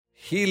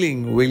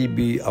Healing will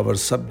be our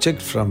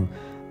subject from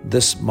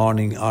this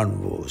morning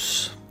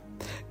onwards.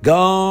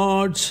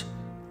 God's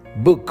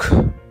book,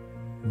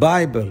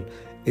 Bible,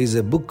 is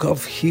a book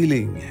of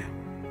healing.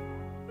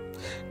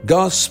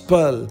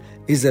 Gospel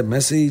is a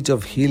message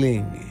of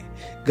healing.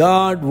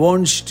 God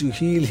wants to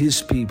heal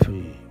His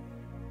people.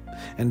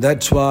 And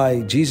that's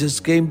why Jesus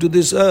came to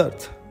this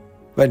earth.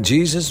 When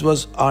Jesus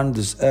was on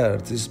this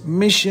earth, His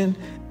mission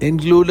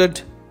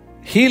included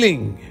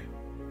healing.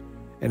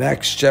 In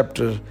Acts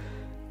chapter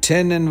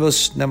 10 and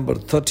verse number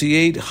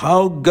 38,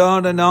 how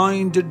God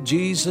anointed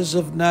Jesus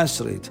of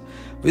Nazareth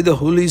with the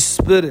Holy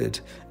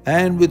Spirit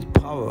and with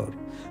power,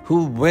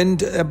 who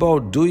went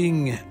about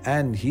doing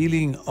and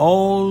healing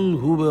all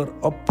who were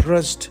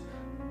oppressed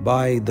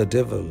by the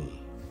devil.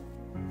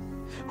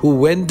 Who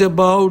went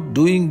about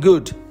doing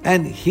good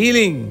and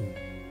healing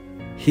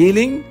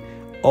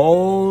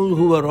all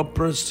who were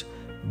oppressed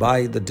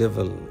by the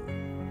devil.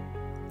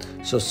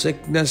 So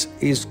sickness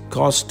is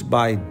caused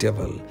by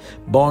devil.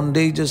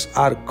 Bondages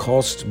are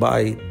caused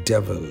by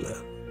devil.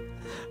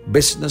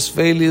 Business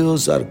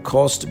failures are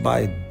caused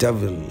by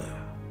devil.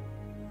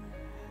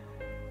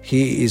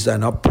 He is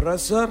an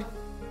oppressor,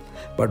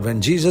 but when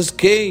Jesus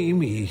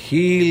came, He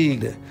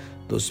healed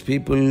those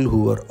people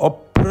who were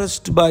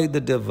oppressed by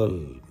the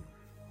devil.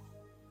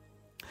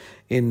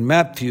 In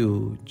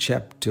Matthew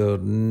chapter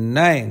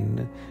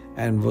 9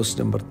 and verse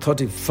number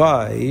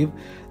 35,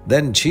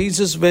 then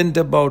Jesus went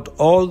about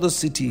all the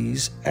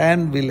cities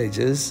and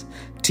villages,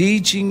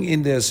 teaching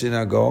in their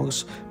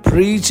synagogues,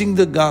 preaching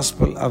the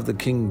gospel of the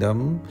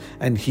kingdom,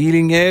 and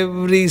healing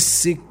every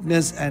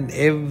sickness and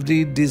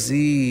every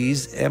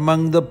disease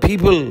among the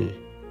people.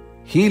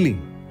 Healing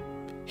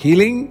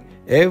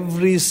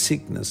every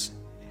sickness.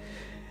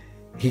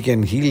 He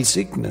can heal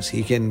sickness.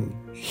 He can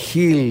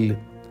heal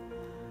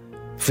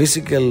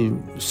physical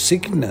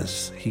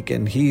sickness. He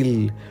can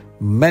heal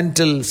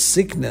mental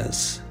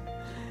sickness.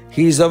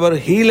 He is our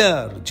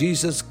healer.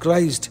 Jesus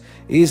Christ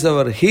is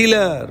our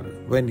healer.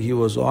 When He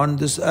was on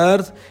this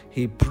earth,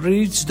 He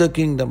preached the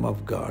kingdom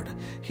of God.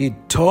 He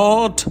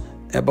taught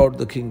about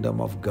the kingdom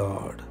of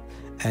God.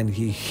 And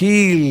He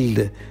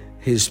healed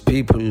His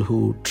people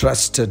who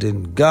trusted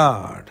in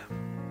God.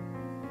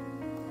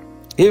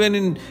 Even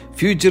in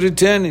future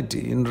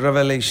eternity, in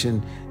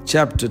Revelation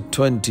chapter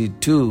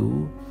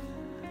 22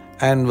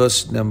 and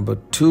verse number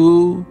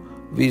 2,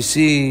 we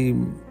see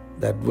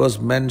that verse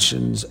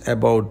mentions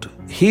about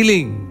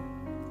healing.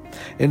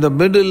 In the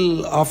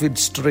middle of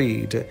its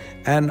street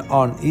and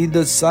on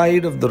either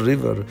side of the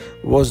river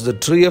was the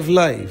tree of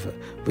life,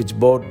 which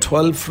bore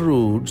 12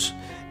 fruits,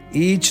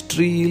 each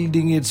tree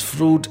yielding its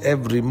fruit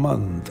every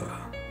month.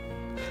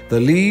 The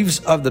leaves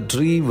of the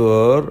tree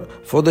were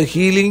for the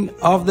healing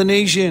of the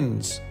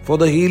nations. For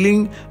the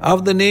healing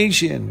of the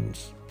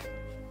nations.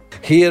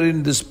 Here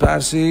in this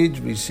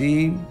passage we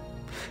see,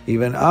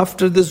 even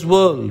after this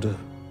world,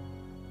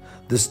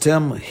 this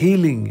term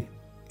healing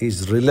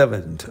is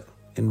relevant.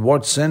 In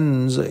what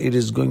sense it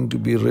is going to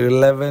be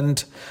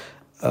relevant,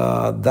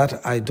 that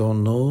I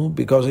don't know,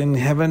 because in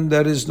heaven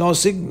there is no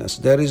sickness,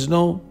 there is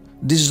no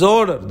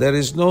disorder, there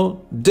is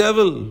no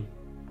devil.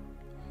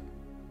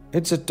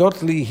 It's a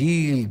totally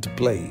healed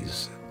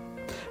place.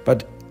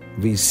 But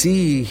we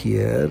see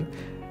here,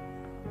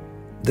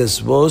 this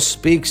verse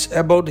speaks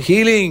about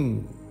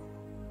healing.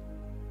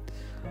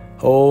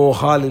 Oh,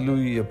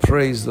 hallelujah,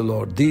 praise the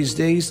Lord. These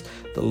days,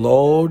 the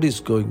Lord is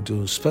going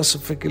to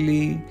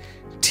specifically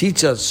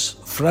teach us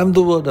from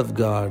the Word of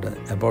God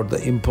about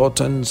the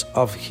importance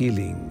of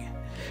healing.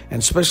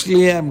 And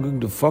especially I'm going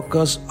to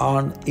focus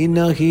on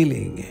inner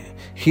healing,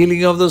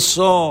 healing of the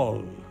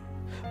soul.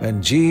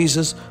 When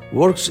Jesus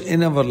works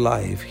in our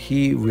life,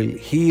 He will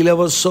heal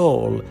our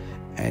soul,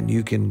 and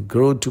you can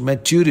grow to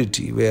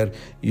maturity where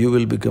you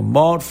will become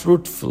more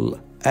fruitful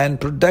and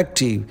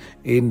productive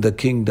in the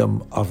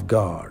kingdom of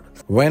God.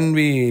 When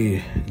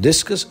we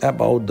discuss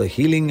about the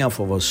healing of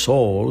our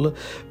soul,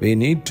 we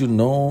need to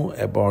know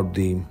about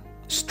the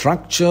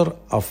structure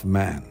of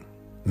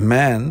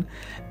man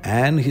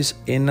and his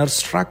inner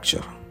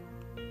structure.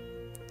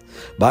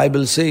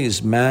 Bible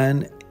says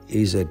man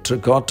is a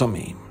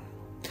trichotomy.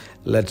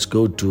 Let's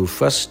go to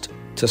 1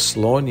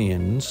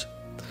 Thessalonians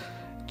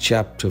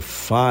chapter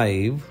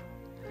 5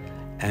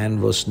 and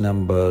verse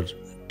number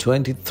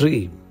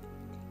 23.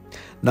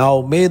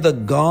 Now may the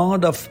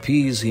God of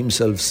peace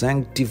Himself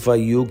sanctify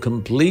you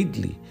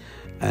completely,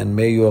 and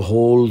may your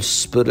whole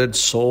spirit,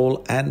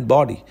 soul, and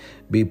body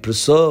be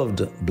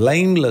preserved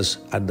blameless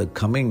at the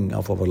coming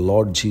of our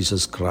Lord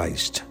Jesus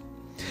Christ.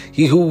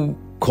 He who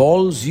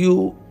calls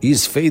you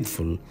is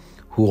faithful,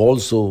 who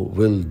also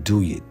will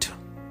do it.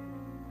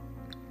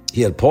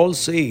 Here Paul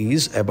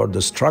says about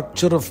the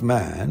structure of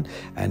man,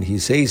 and he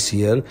says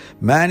here,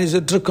 man is a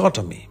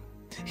trichotomy.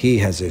 He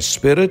has a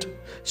spirit,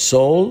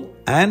 soul,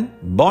 and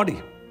body.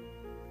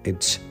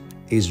 It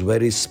is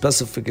very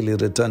specifically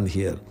written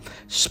here.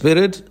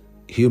 Spirit,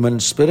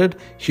 human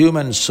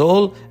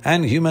soul,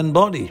 and human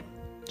body.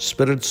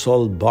 Spirit,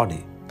 soul,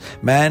 body.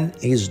 Man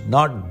is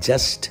not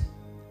just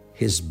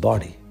his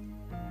body.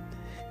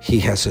 He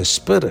has a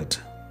spirit,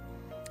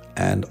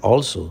 and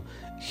also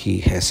he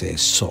has a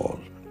soul.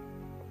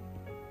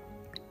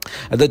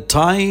 At the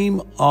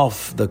time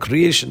of the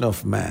creation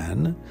of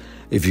man,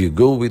 if you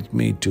go with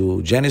me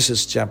to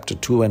Genesis chapter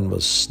 2 and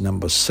verse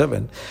number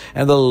 7,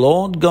 and the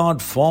Lord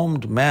God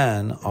formed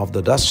man of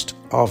the dust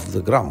of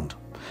the ground.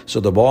 So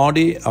the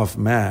body of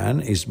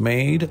man is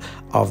made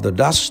of the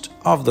dust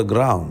of the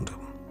ground,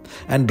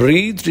 and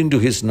breathed into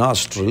his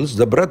nostrils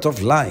the breath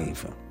of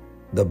life.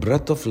 The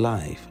breath of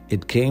life,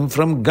 it came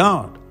from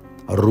God,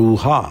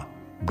 Ruha,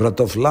 breath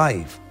of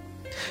life,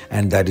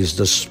 and that is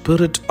the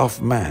spirit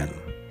of man.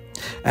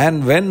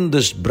 And when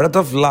this breath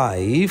of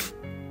life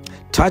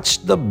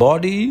touched the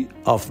body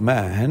of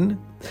man,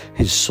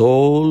 his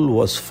soul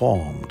was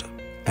formed,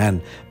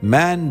 and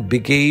man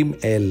became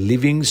a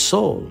living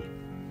soul.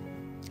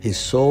 His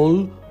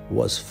soul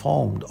was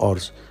formed, or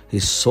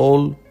his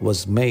soul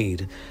was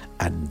made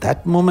at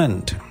that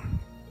moment.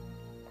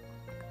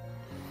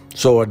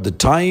 So at the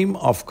time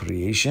of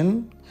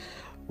creation,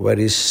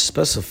 very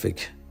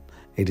specific,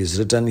 it is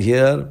written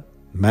here,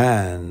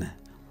 man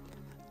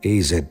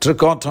is a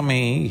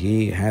trichotomy.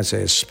 He has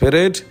a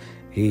spirit,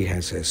 he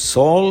has a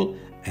soul,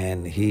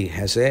 and he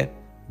has a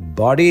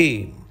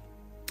body.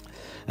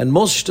 And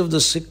most of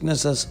the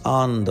sicknesses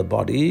on the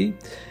body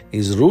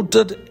is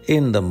rooted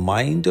in the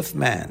mind of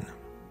man.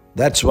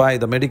 That's why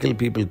the medical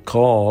people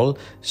call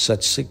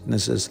such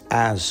sicknesses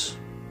as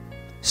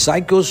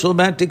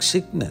psychosomatic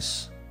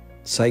sickness.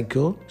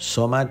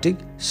 Psychosomatic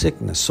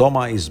sickness.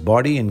 Soma is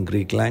body in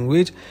Greek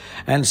language,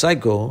 and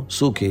psycho,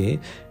 suke,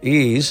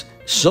 is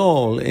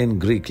soul in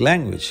Greek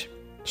language.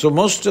 So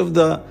most of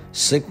the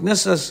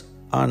sicknesses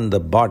on the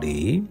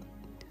body,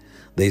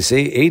 they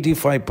say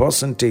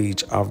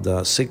 85% of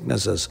the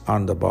sicknesses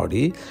on the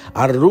body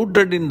are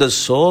rooted in the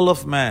soul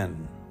of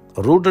man,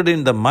 rooted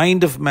in the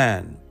mind of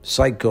man.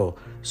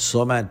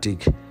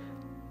 Psychosomatic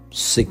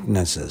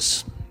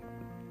sicknesses.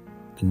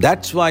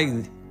 That's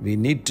why we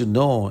need to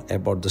know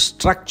about the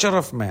structure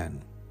of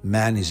man.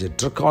 Man is a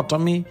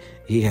trichotomy.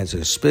 He has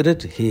a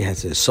spirit, he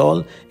has a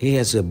soul, he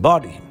has a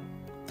body.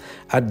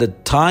 At the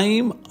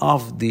time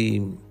of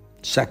the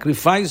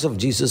sacrifice of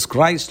Jesus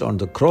Christ on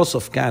the cross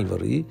of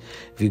Calvary,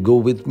 if you go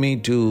with me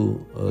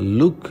to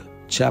Luke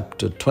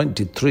chapter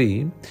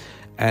 23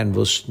 and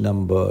verse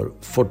number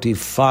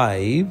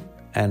 45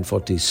 and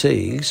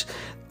 46,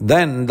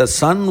 then the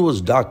sun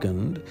was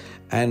darkened,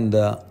 and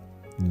the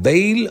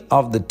veil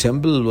of the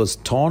temple was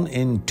torn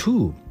in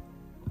two.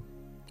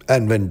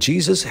 And when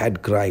Jesus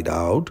had cried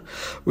out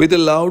with a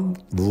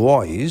loud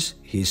voice,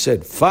 he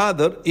said,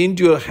 Father,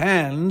 into your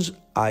hands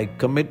I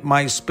commit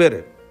my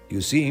spirit.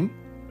 You see,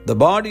 the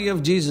body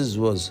of Jesus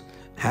was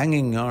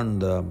hanging on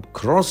the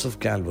cross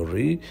of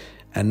Calvary,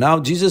 and now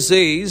Jesus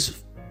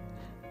says,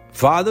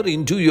 Father,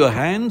 into your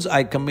hands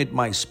I commit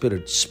my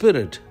spirit.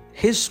 Spirit,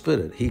 his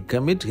spirit. He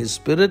commit his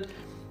spirit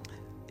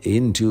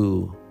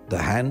into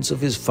the hands of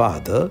his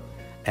Father,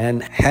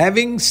 and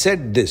having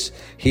said this,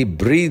 he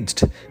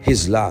breathed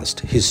his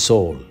last, his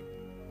soul.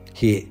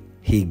 He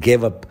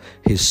gave up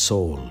his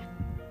soul.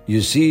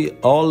 You see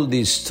all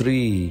these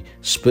three,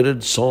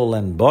 spirit, soul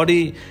and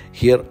body,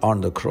 here on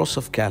the cross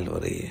of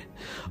Calvary.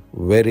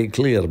 Very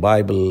clear,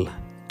 Bible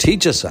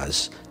teaches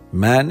us,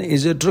 man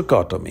is a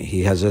trichotomy.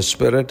 He has a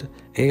spirit,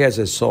 he has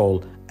a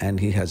soul, and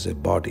he has a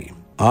body.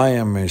 I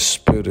am a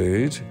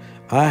spirit,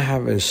 I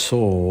have a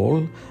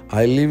soul,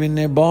 I live in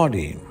a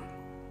body.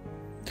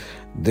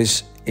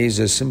 This is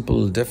a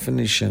simple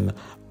definition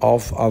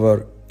of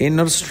our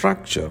inner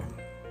structure.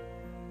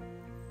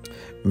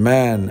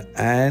 Man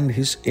and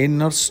his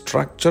inner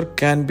structure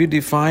can be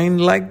defined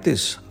like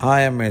this.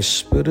 I am a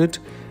spirit,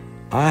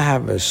 I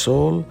have a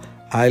soul,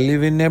 I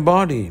live in a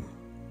body.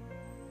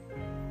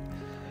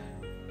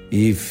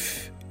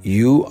 If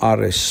you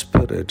are a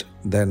spirit,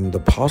 then the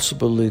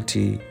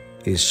possibility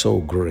is so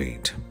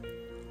great.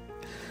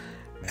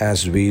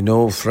 As we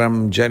know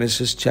from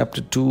Genesis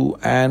chapter 2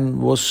 and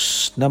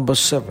verse number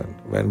 7,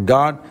 when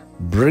God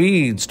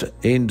breathed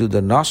into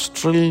the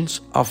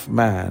nostrils of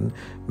man,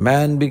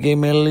 man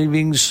became a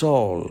living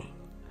soul.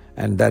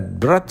 And that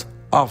breath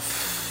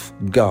of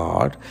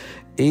God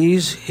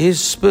is his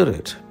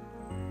spirit.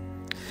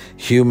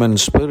 Human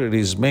spirit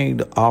is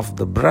made of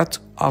the breath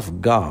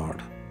of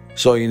God.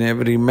 So in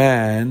every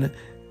man,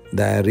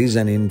 there is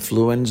an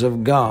influence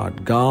of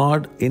God.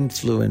 God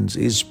influence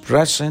is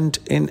present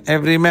in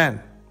every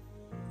man.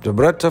 The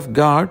breath of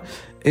God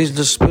is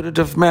the spirit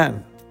of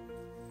man.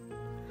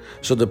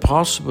 So the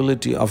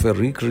possibility of a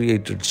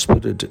recreated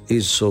spirit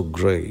is so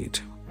great.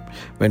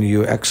 When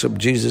you accept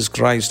Jesus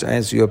Christ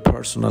as your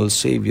personal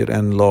Savior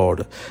and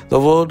Lord, the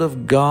Word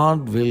of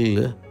God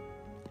will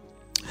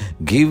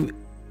give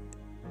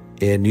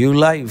a new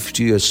life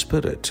to your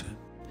spirit.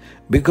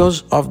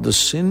 Because of the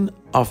sin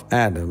of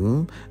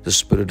Adam, the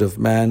spirit of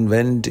man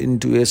went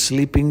into a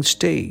sleeping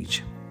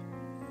stage.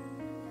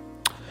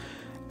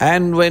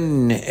 And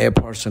when a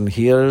person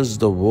hears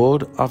the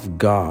Word of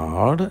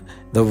God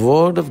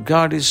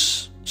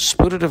is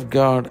Spirit of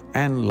God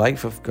and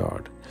life of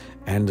God.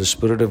 And the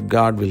Spirit of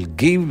God will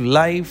give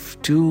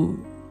life to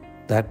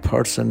that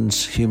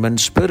person's human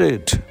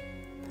spirit.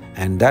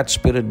 and that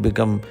spirit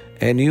become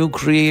a new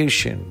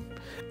creation,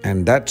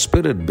 and that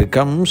spirit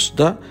becomes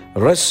the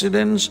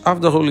residence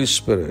of the Holy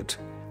Spirit.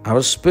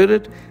 Our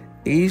spirit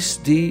is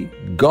the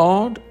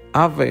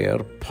God-aware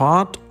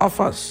part of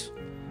us,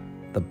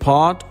 the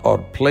part or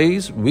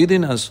place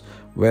within us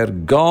where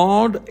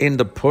God in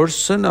the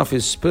person of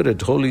His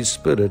Spirit, Holy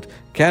Spirit,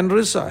 can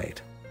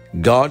reside.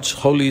 God's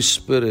Holy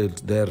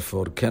Spirit,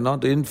 therefore,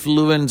 cannot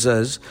influence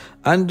us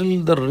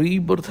until the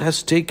rebirth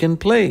has taken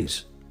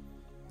place.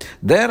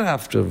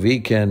 Thereafter, we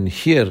can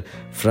hear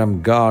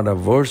from God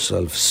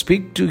ourselves,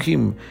 speak to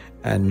Him,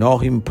 and know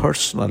Him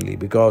personally,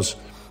 because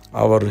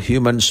our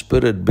human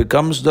spirit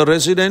becomes the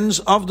residence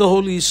of the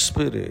Holy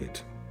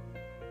Spirit.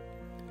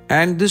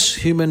 And this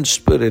human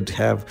spirit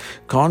have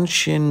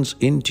conscience,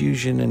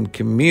 intuition, and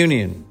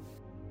communion.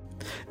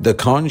 The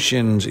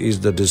conscience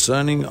is the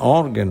discerning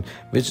organ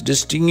which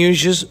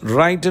distinguishes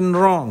right and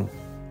wrong.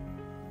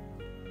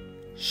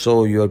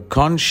 So your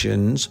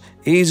conscience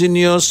is in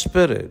your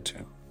spirit,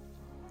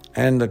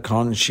 and the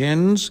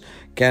conscience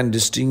can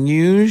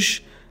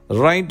distinguish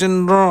right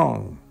and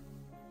wrong.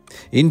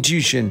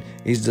 Intuition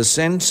is the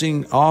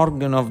sensing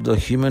organ of the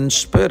human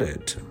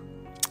spirit.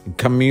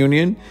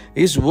 Communion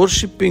is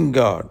worshipping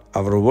God.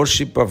 Our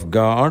worship of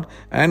God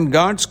and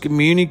God's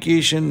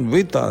communication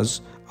with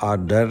us are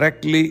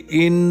directly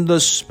in the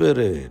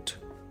Spirit.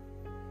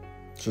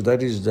 So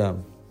that is the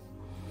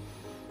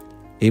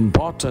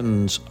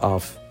importance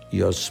of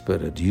your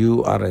spirit.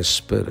 You are a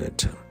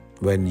spirit.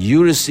 When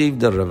you receive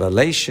the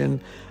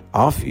revelation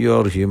of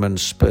your human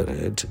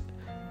spirit,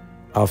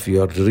 of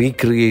your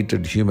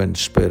recreated human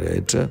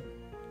spirit,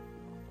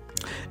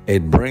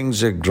 it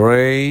brings a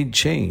great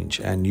change,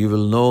 and you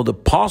will know the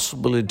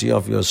possibility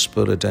of your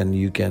spirit, and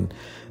you can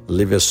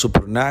live a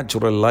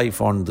supernatural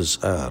life on this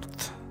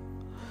earth.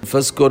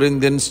 1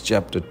 Corinthians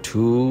chapter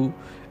 2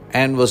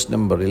 and verse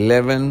number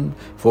 11,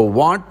 for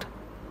what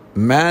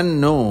man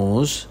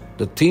knows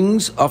the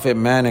things of a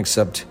man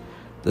except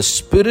the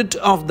spirit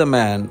of the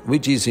man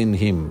which is in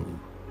him?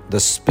 The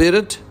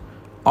spirit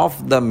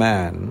of the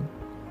man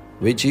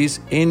which is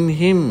in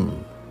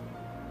him.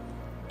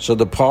 So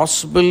the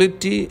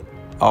possibility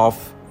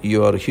of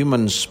your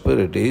human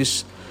spirit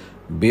is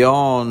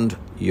beyond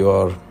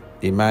your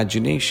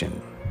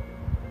imagination.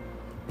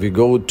 We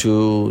go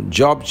to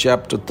Job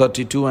chapter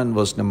 32 and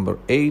verse number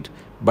 8.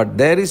 But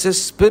there is a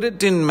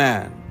spirit in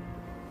man,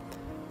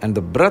 and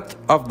the breath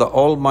of the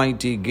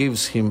Almighty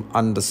gives him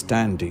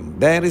understanding.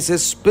 There is a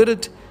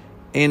spirit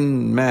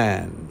in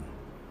man.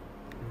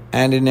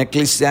 And in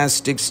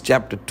Ecclesiastes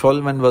chapter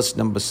 12 and verse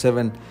number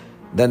 7,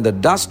 then the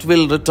dust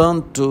will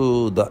return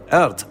to the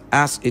earth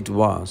as it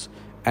was,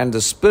 and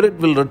the spirit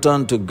will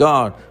return to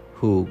God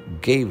who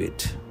gave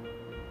it.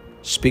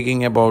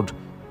 Speaking about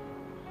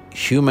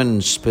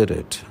human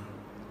spirit,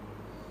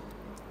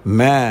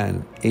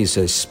 man is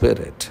a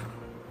spirit.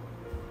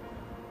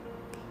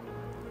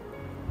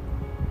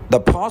 The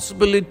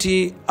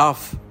possibility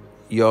of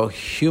your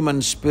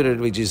human spirit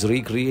which is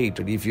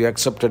recreated, if you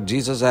accepted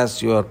Jesus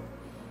as your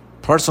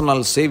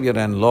personal Savior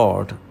and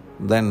Lord,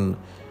 then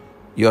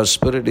your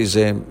spirit is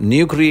a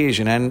new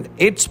creation, and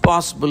its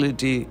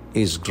possibility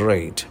is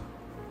great.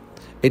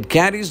 It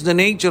carries the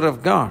nature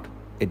of God.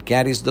 It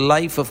carries the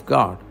life of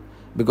God,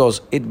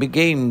 because it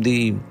became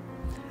the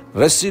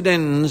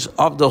residence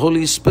of the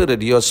Holy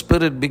Spirit. Your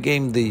spirit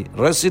became the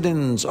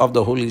residence of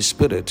the Holy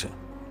Spirit.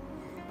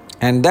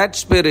 And that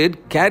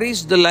spirit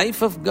carries the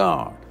life of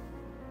God.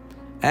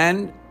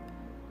 And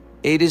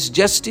it is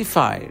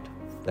justified.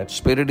 That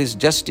spirit is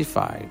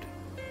justified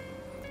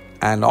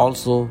and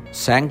also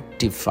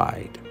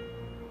sanctified.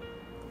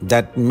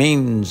 That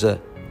means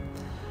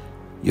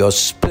your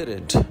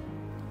spirit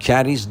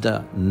carries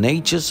the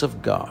natures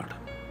of God.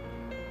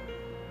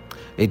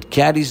 It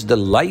carries the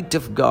light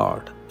of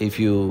God. If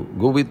you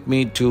go with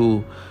me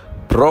to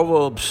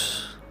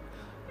Proverbs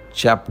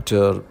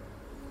chapter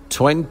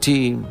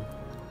 20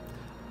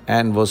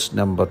 and verse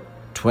number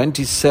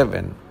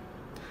 27,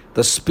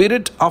 the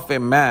spirit of a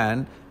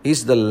man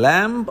is the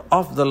lamp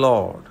of the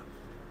Lord.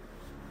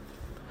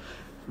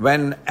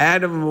 When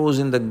Adam was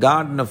in the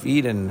Garden of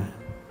Eden,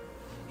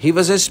 he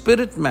was a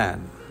spirit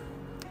man.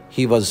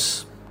 He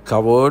was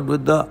covered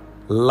with the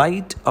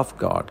light of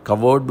God,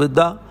 covered with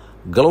the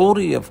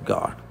glory of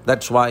God.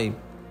 That's why,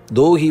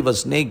 though he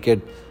was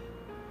naked,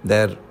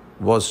 there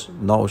was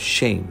no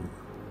shame.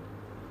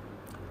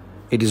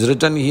 It is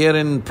written here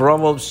in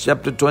Proverbs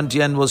chapter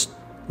 20 and verse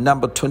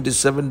number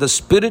 27, the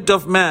spirit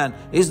of man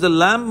is the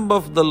lamp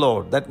of the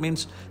Lord. That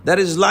means there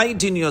is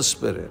light in your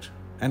spirit,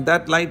 and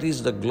that light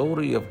is the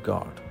glory of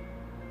God.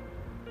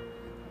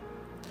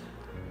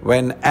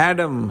 When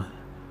Adam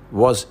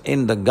was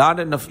in the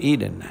Garden of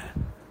Eden,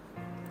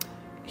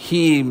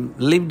 he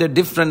lived a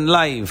different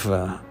life.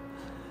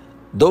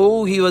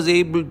 Though he was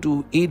able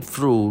to eat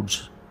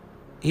fruits,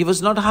 he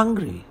was not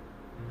hungry.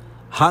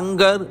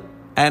 Hunger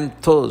and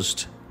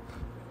thirst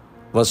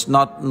was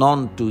not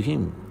known to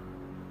him.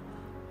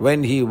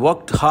 When he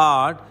worked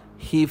hard,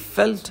 he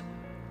felt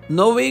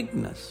no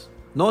weakness,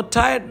 no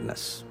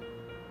tiredness.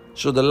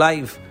 So the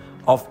life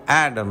of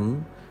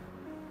Adam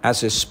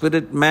as a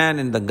spirit man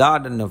in the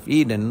Garden of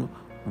Eden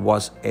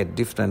was a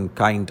different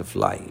kind of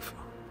life.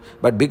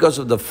 But because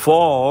of the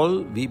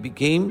fall, we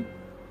became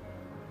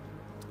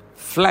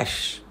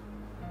flesh.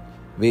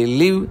 We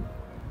live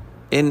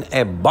in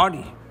a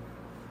body.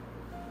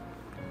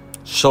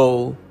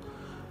 So,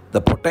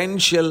 the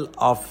potential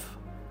of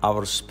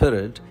our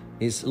spirit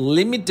is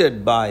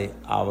limited by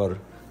our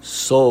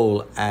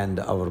soul and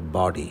our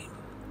body.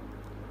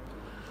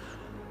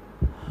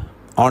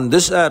 On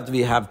this earth, we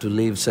have to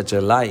live such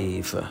a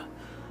life.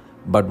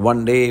 But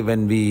one day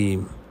when we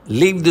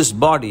leave this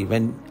body,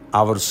 when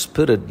our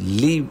spirit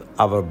leave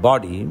our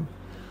body,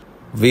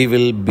 we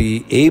will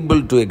be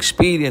able to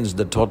experience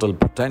the total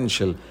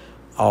potential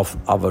of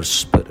our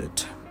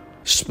spirit.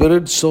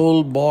 Spirit,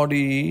 soul,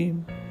 body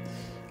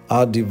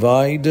are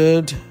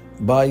divided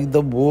by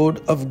the Word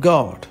of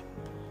God.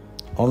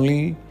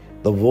 Only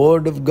the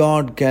Word of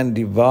God can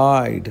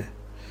divide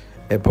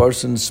a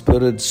person's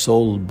spirit,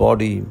 soul,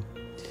 body,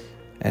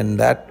 and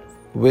that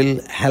will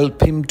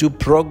help him to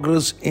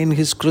progress in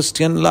his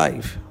Christian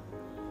life.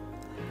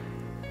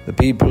 The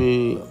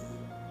people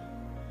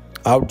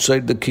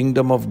outside the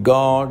kingdom of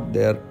God,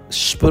 their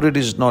spirit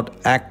is not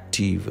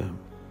active.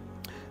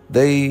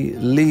 They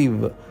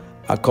live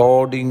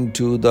according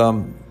to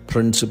the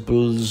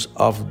principles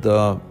of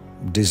the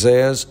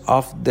desires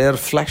of their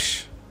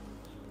flesh.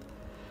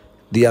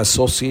 The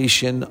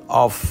association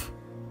of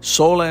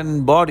soul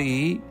and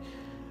body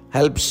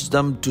helps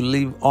them to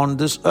live on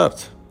this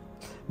earth.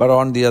 But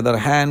on the other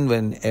hand,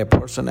 when a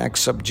person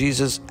accepts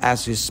Jesus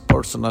as his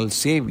personal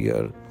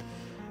Savior,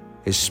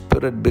 his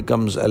spirit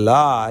becomes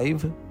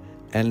alive,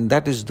 and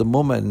that is the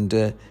moment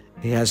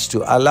he has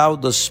to allow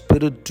the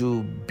spirit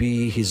to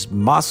be his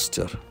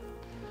master,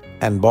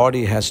 and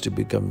body has to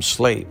become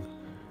slave.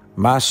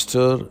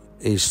 Master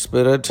is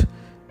spirit,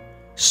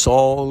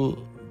 soul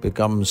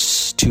becomes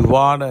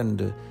steward,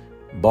 and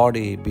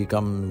body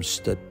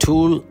becomes the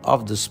tool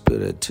of the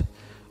spirit.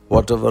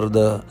 Whatever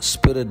the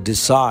spirit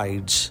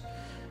decides,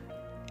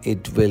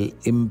 it will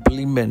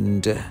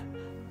implement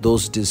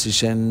those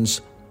decisions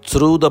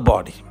through the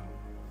body.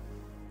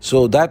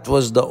 So that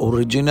was the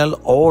original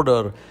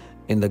order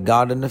in the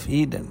Garden of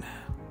Eden.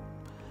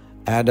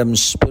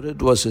 Adam's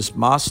spirit was his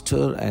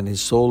master, and his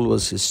soul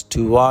was his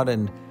steward,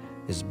 and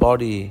his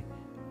body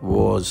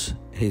was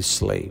his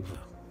slave.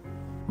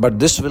 But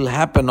this will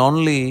happen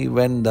only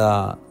when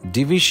the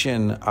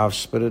division of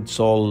spirit,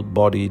 soul,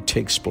 body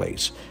takes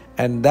place.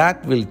 And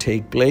that will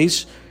take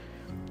place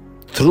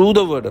through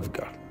the Word of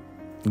God.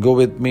 Go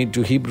with me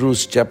to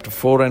Hebrews chapter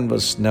 4 and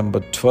verse number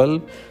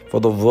 12. For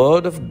the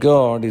Word of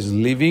God is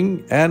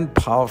living and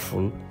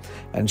powerful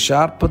and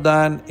sharper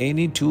than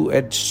any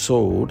two-edged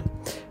sword,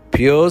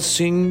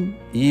 piercing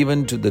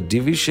even to the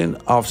division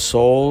of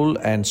soul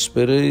and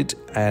spirit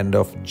and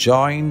of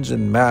joints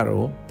and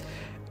marrow,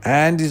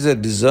 and is a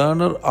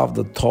discerner of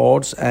the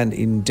thoughts and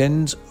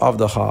intents of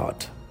the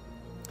heart.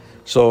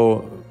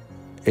 So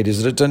it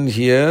is written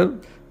here,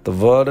 the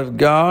Word of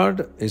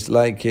God is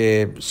like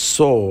a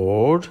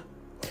sword,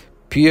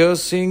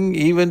 piercing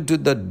even to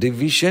the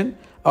division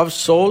of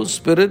soul,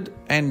 spirit,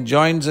 and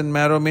joints and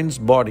marrow, means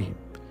body.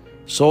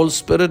 Soul,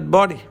 spirit,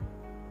 body.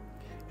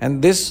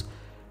 And this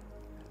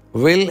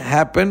will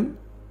happen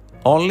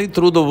only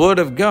through the Word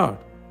of God.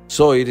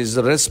 So it is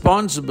the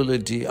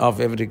responsibility of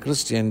every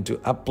Christian to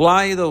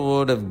apply the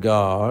Word of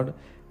God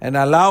and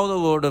allow the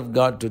Word of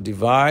God to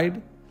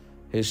divide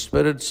his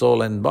spirit,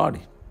 soul, and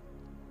body.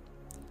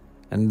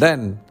 And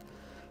then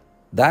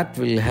that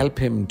will help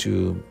him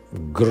to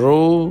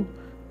grow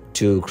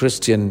to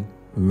Christian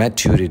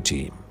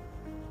maturity.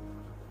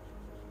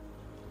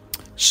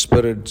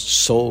 Spirit,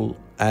 soul,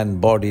 and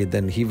body,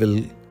 then he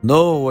will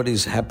know what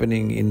is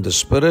happening in the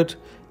spirit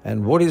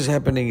and what is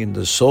happening in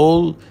the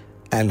soul,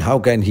 and how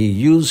can he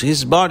use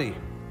his body.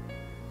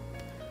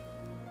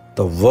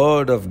 The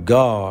Word of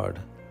God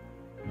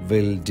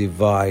will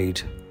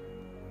divide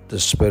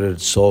the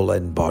spirit, soul,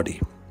 and body.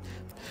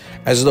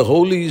 As the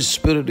Holy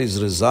Spirit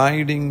is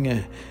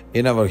residing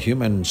in our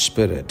human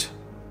spirit,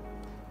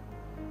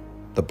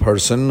 the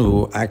person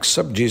who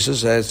accepts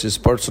Jesus as his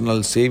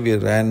personal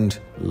Savior and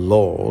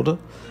Lord,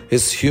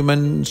 his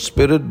human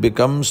spirit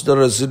becomes the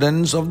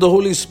residence of the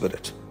Holy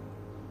Spirit.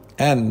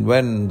 And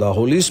when the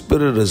Holy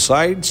Spirit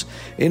resides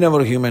in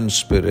our human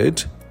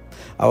spirit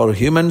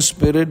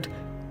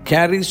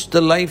carries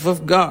the life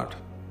of God.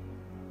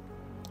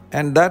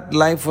 And that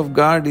life of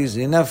God is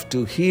enough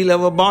to heal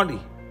our body.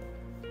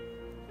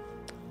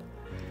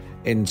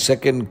 In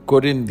 2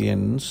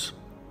 Corinthians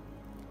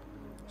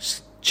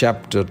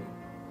chapter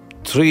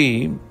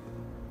 3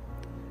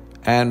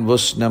 and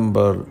verse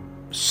number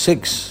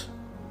 6,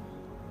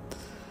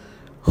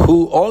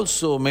 who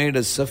also made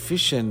us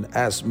sufficient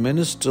as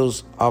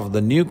ministers of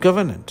the new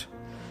covenant,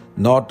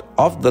 not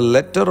of the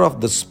letter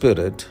of the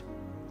Spirit,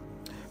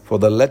 for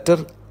the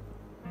letter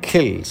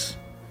kills,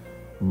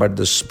 but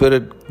the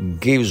Spirit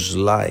gives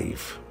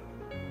life.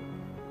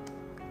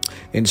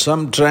 In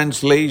some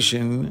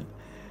translation,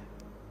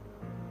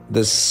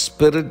 the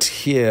Spirit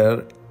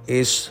here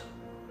is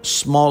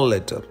small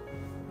letter.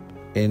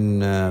 In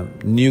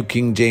New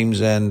King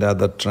James and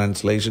other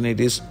translation, it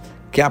is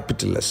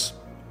capital S.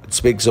 It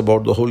speaks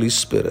about the Holy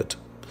Spirit.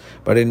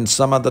 But in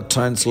some other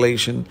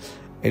translation,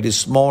 it is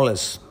small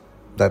s.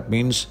 That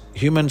means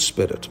human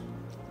spirit.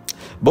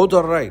 Both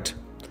are right.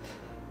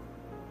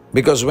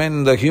 Because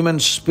when the human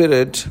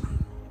spirit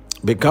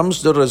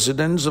becomes the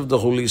residence of the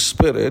Holy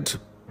Spirit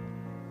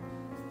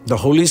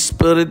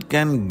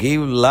can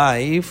give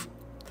life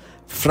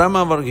from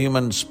our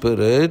human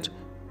spirit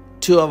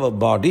to our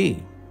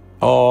body.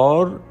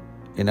 Or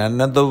in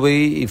another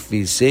way, if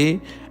we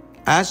say,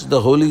 as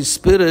the Holy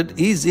Spirit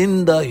is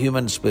in the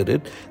human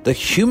spirit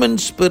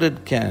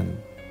can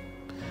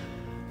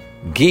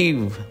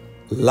give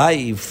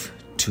life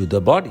to the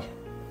body.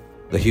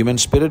 The human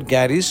spirit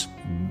carries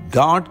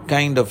God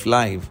kind of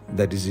life,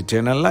 that is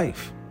eternal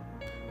life.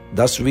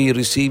 Thus we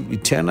receive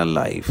eternal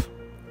life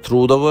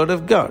through the Word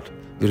of God.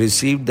 We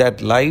receive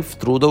that life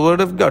through the Word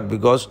of God,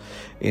 because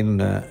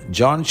in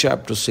John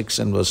chapter 6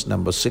 and verse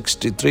number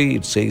 63,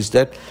 it says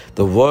that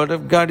the Word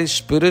of God is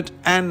spirit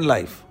and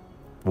life.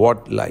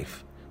 What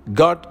life?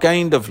 God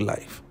kind of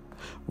life.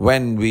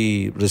 When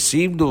we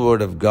receive the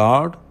Word of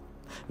God,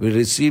 we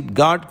receive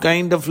God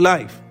kind of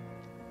life.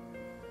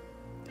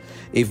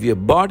 If your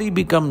body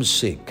becomes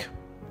sick,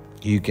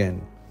 you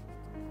can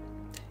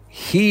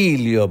heal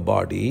your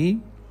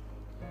body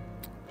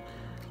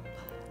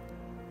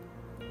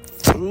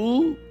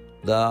through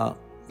the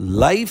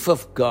life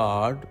of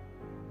God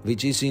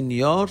which is in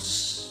your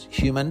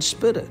human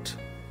spirit.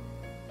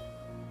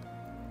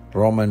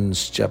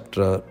 Romans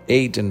chapter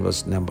 8 and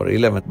verse number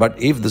 11.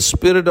 But if the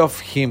spirit of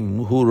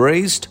him who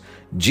raised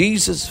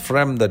Jesus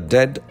from the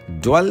dead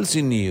dwells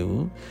in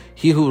you,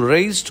 he who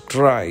raised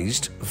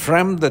Christ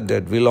from the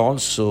dead will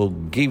also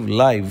give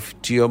life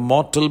to your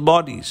mortal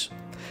bodies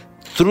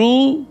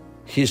through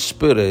his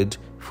spirit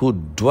who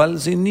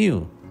dwells in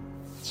you.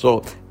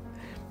 So,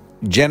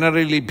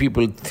 generally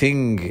people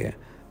think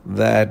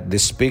that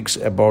this speaks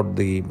about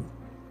the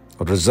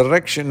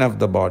resurrection of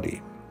the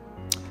body.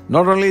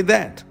 Not only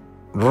that,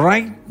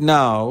 right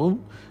now,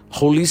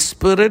 Holy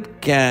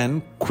Spirit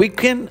can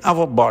quicken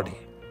our body,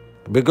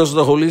 because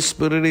the Holy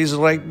Spirit is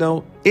right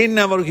now in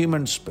our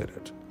human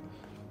spirit.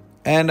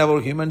 And our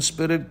human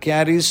spirit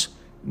carries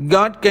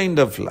God kind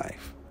of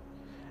life.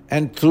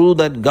 And through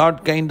that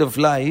God kind of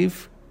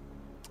life,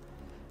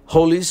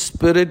 Holy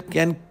Spirit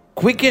can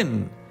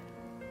quicken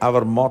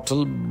our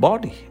mortal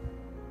body.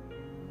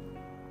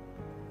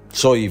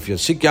 So if you're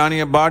sick on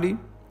your body,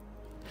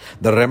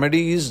 the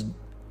remedy is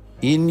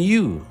in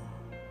you.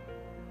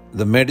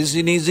 The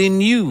medicine is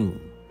in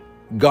you.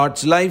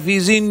 God's life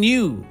is in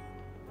you.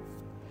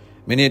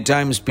 Many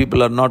times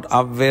people are not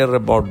aware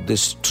about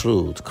this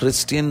truth.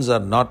 Christians are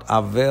not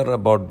aware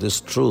about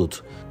this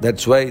truth.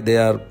 That's why they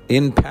are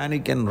in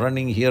panic and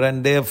running here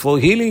and there for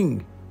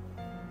healing.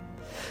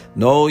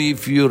 No,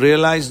 if you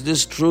realize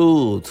this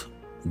truth,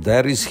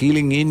 there is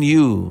healing in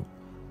you,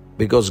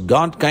 because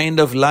God kind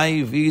of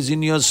life is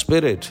in your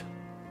spirit.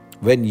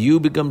 When you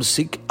become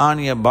sick on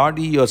your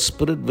body, your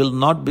spirit will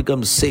not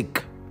become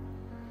sick.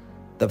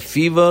 The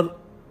fever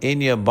in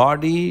your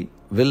body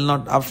will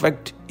not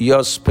affect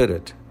your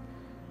spirit,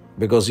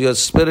 because your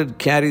spirit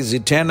carries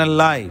eternal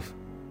life.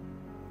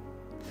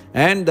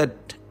 And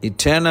that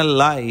eternal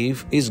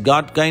life is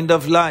God kind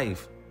of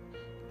life.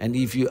 And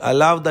if you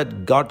allow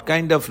that God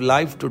kind of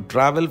life to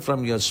travel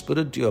from your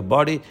spirit to your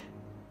body,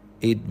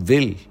 it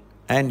will,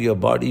 and your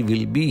body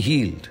will be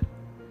healed.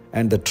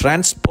 And the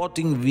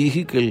transporting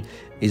vehicle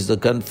is the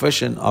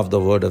confession of the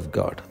Word of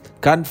God.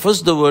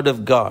 Confess the Word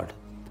of God,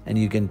 and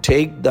you can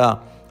take the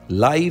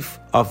life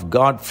of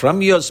God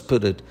from your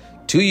spirit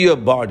to your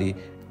body,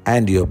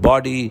 and your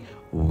body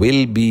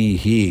will be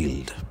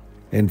healed.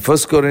 In 1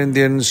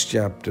 Corinthians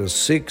chapter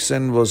 6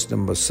 and verse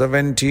number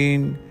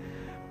 17,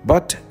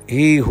 but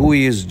he who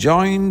is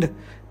joined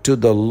to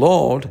the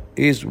Lord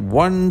is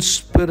one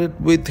spirit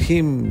with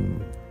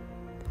him.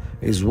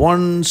 Is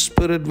one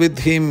spirit with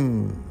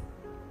him.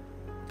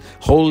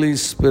 Holy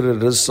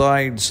Spirit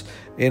resides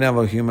in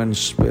our human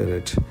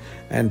spirit,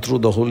 and through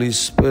the Holy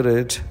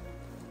Spirit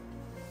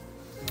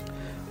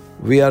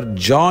we are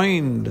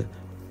joined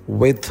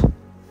with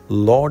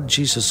Lord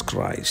Jesus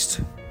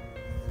Christ.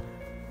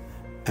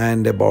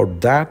 And about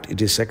that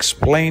it is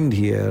explained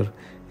here,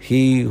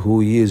 he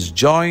who is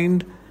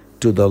joined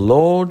to the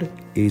Lord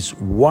is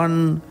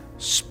one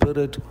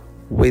spirit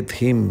with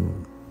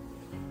him.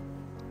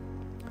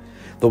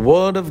 The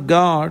Word of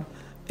God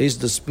is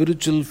the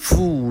spiritual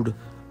food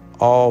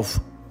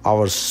of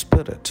our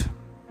spirit.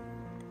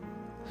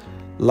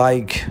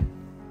 Like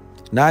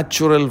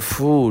natural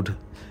food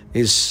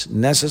is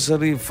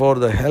necessary for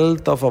the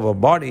health of our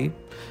body,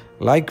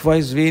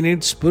 likewise we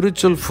need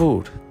spiritual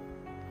food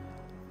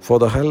for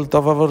the health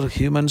of our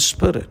human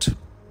spirit.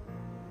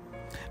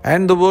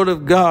 And the Word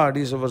of God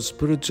is our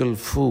spiritual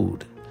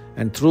food.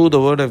 And through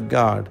the Word of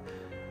God,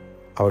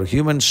 our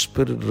human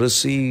spirit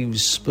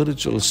receives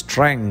spiritual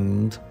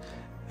strength,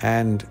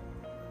 and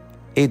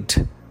it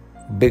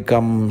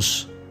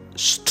becomes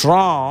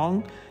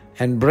strong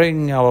and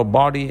bring our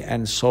body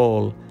and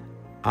soul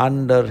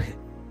under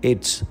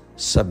its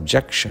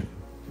subjection.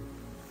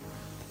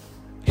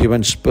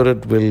 Human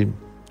spirit will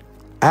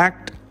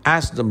act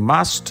as the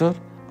master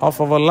of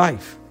our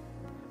life,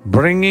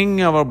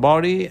 bringing our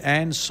body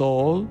and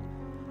soul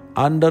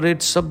under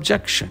its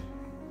subjection.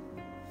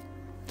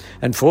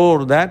 And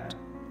for that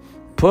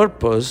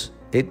purpose,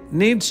 it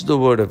needs the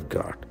Word of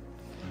God.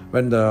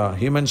 When the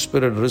human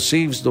spirit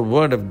receives the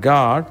Word of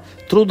God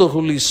through the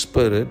Holy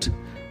Spirit,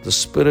 the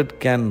spirit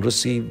can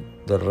receive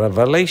the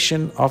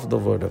revelation of the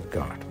Word of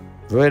God.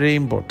 Very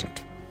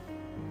important.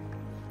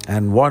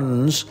 And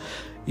once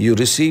you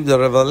receive the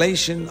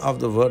revelation of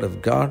the Word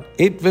of God,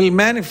 it will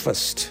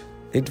manifest.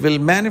 It will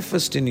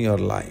manifest in your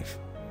life.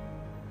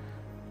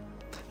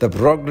 The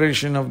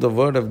progression of the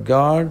Word of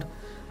God,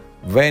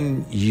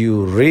 when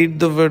you read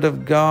the Word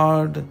of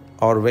God,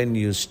 or when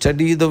you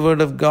study the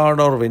Word of God,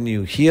 or when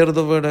you hear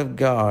the Word of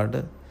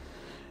God,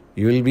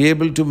 you will be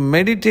able to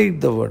meditate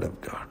the Word of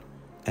God.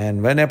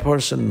 And when a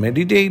person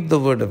meditates the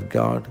Word of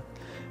God,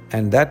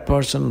 and that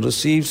person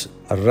receives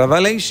a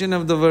revelation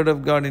of the Word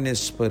of God in his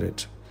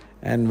spirit,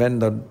 and when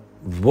the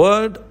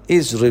Word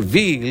is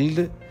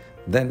revealed,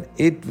 then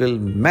it will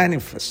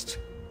manifest.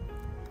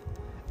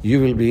 You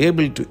will be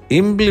able to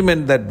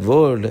implement that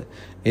Word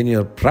in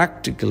your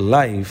practical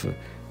life,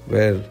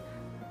 where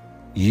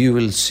you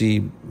will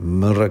see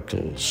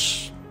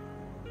miracles.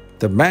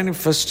 The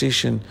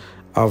manifestation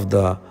of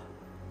the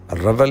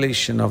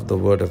revelation of the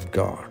Word of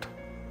God.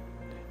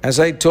 As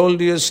I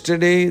told you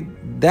yesterday,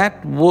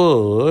 that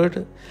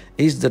Word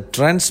is the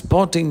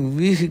transporting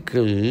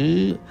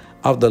vehicle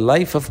of the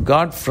life of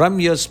God from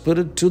your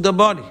spirit to the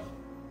body.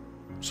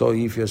 So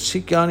if you're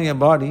sick on your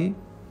body,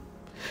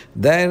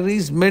 there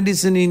is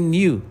medicine in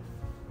you.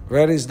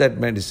 Where is that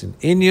medicine?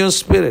 In your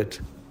spirit.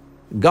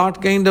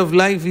 God kind of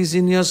life is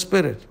in your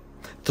spirit.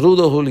 Through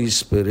the Holy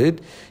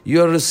Spirit,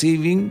 you are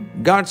receiving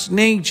God's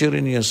nature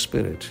in your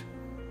spirit.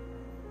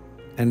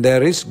 And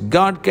there is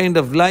God kind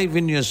of life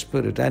in your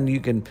spirit, and you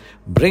can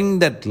bring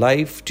that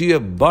life to your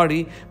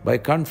body by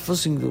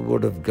confessing the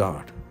Word of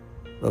God.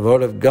 The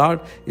Word of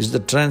God is the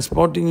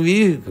transporting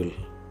vehicle.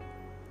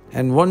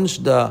 And once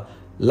the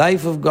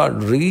life of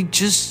God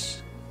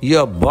reaches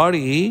your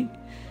body,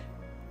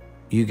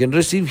 you can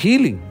receive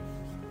healing.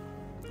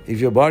 If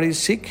your body is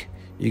sick,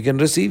 you can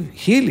receive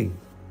healing.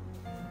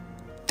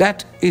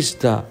 That is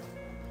the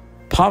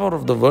power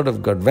of the Word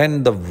of God.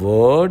 When the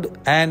Word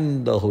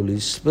and the Holy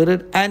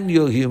Spirit and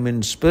your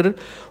human spirit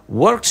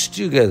works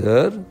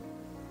together,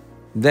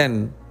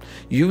 then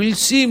you will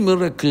see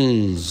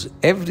miracles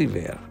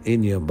everywhere,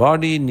 in your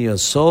body, in your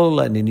soul,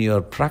 and in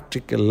your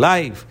practical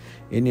life,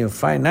 in your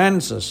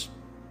finances.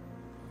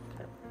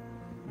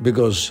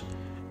 Because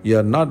you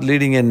are not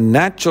leading a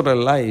natural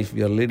life,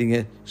 you are leading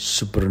a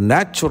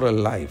supernatural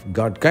life,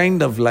 God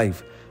kind of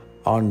life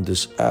on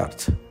this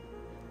earth.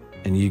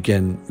 And you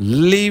can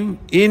live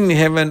in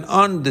heaven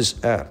on this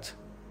earth.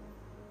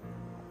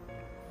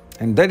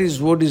 And that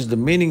is what is the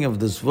meaning of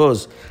this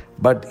verse.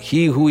 But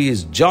he who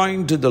is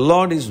joined to the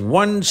Lord is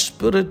one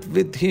spirit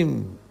with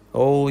him.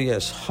 Oh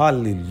yes,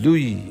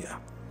 hallelujah.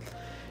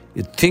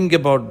 You think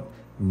about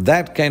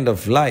that kind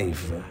of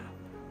life.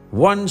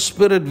 One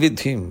spirit with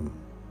him.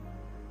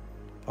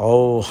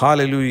 Oh,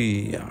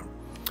 hallelujah.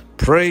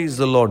 Praise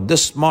the Lord.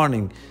 This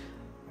morning,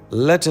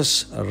 let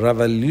us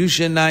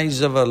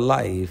revolutionize our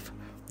life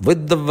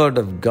with the Word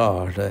of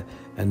God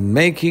and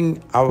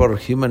making our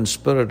human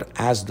spirit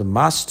as the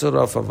master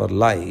of our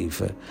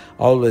life,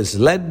 always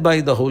led by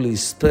the Holy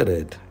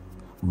Spirit,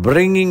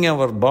 bringing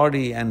our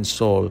body and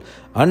soul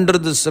under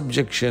the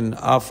subjection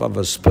of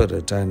our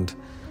spirit and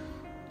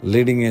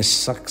leading a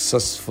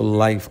successful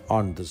life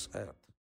on this earth.